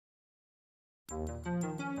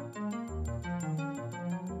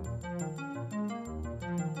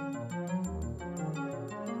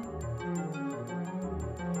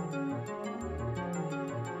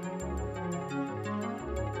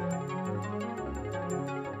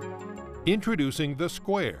Introducing the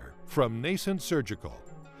SQUAIR from Nascent Surgical,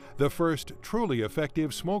 the first truly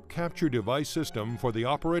effective smoke capture device system for the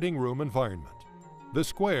operating room environment. The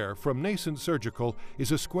SQUAIR from Nascent Surgical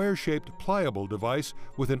is a square-shaped pliable device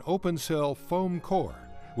with an open-cell foam core,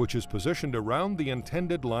 which is positioned around the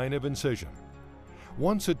intended line of incision.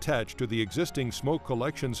 Once attached to the existing smoke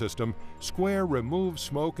collection system, SQUAIR removes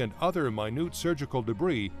smoke and other minute surgical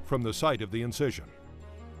debris from the site of the incision.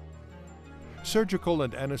 Surgical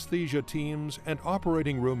and anesthesia teams and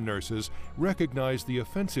operating room nurses recognize the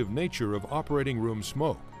offensive nature of operating room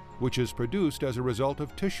smoke, which is produced as a result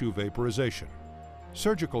of tissue vaporization.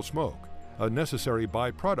 Surgical smoke, a necessary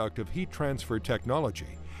byproduct of heat transfer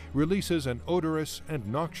technology, releases an odorous and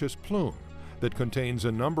noxious plume that contains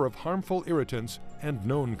a number of harmful irritants and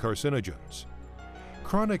known carcinogens.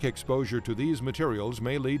 Chronic exposure to these materials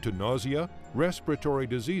may lead to nausea, respiratory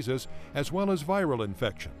diseases, as well as viral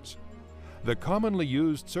infections. The commonly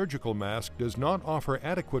used surgical mask does not offer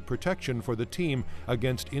adequate protection for the team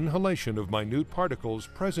against inhalation of minute particles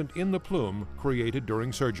present in the plume created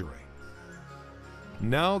during surgery.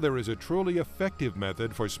 Now there is a truly effective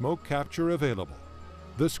method for smoke capture available: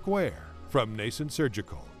 the SQUAIR from Nascent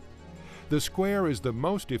Surgical. The SQUAIR is the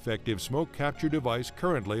most effective smoke capture device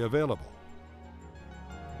currently available.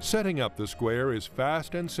 Setting up the SQUAIR is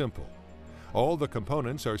fast and simple. All the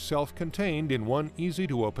components are self-contained in one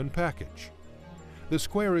easy-to-open package. The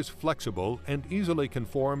SQUAIR is flexible and easily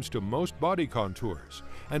conforms to most body contours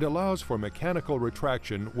and allows for mechanical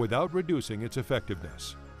retraction without reducing its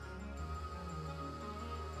effectiveness.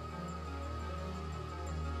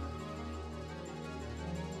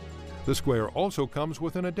 The SQUAIR also comes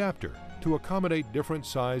with an adapter to accommodate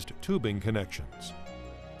different-sized tubing connections.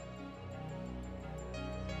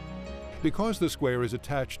 Because the SQUAIR is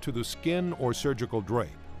attached to the skin or surgical drape,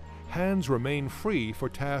 hands remain free for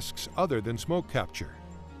tasks other than smoke capture.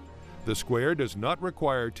 The SQUAIR does not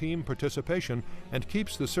require team participation and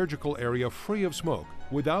keeps the surgical area free of smoke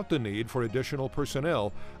without the need for additional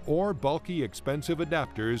personnel or bulky, expensive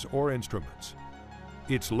adapters or instruments.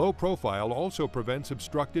 Its low profile also prevents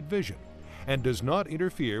obstructed vision and does not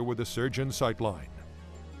interfere with the surgeon's sight line.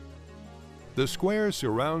 The SQUAIR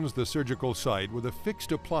surrounds the surgical site with a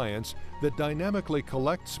fixed appliance that dynamically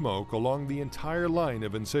collects smoke along the entire line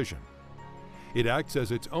of incision. It acts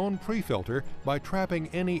as its own pre-filter by trapping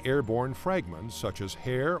any airborne fragments such as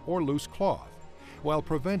hair or loose cloth, while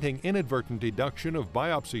preventing inadvertent deduction of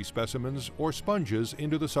biopsy specimens or sponges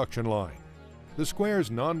into the suction line. The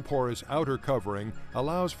SQUAIR's non-porous outer covering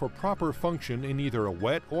allows for proper function in either a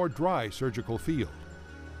wet or dry surgical field.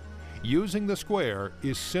 Using the SQUAIR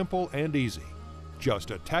is simple and easy. Just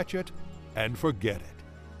attach it and forget it.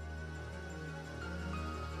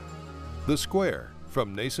 The SQUAIR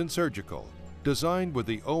from Nascent Surgical, designed with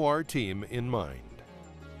the OR team in mind.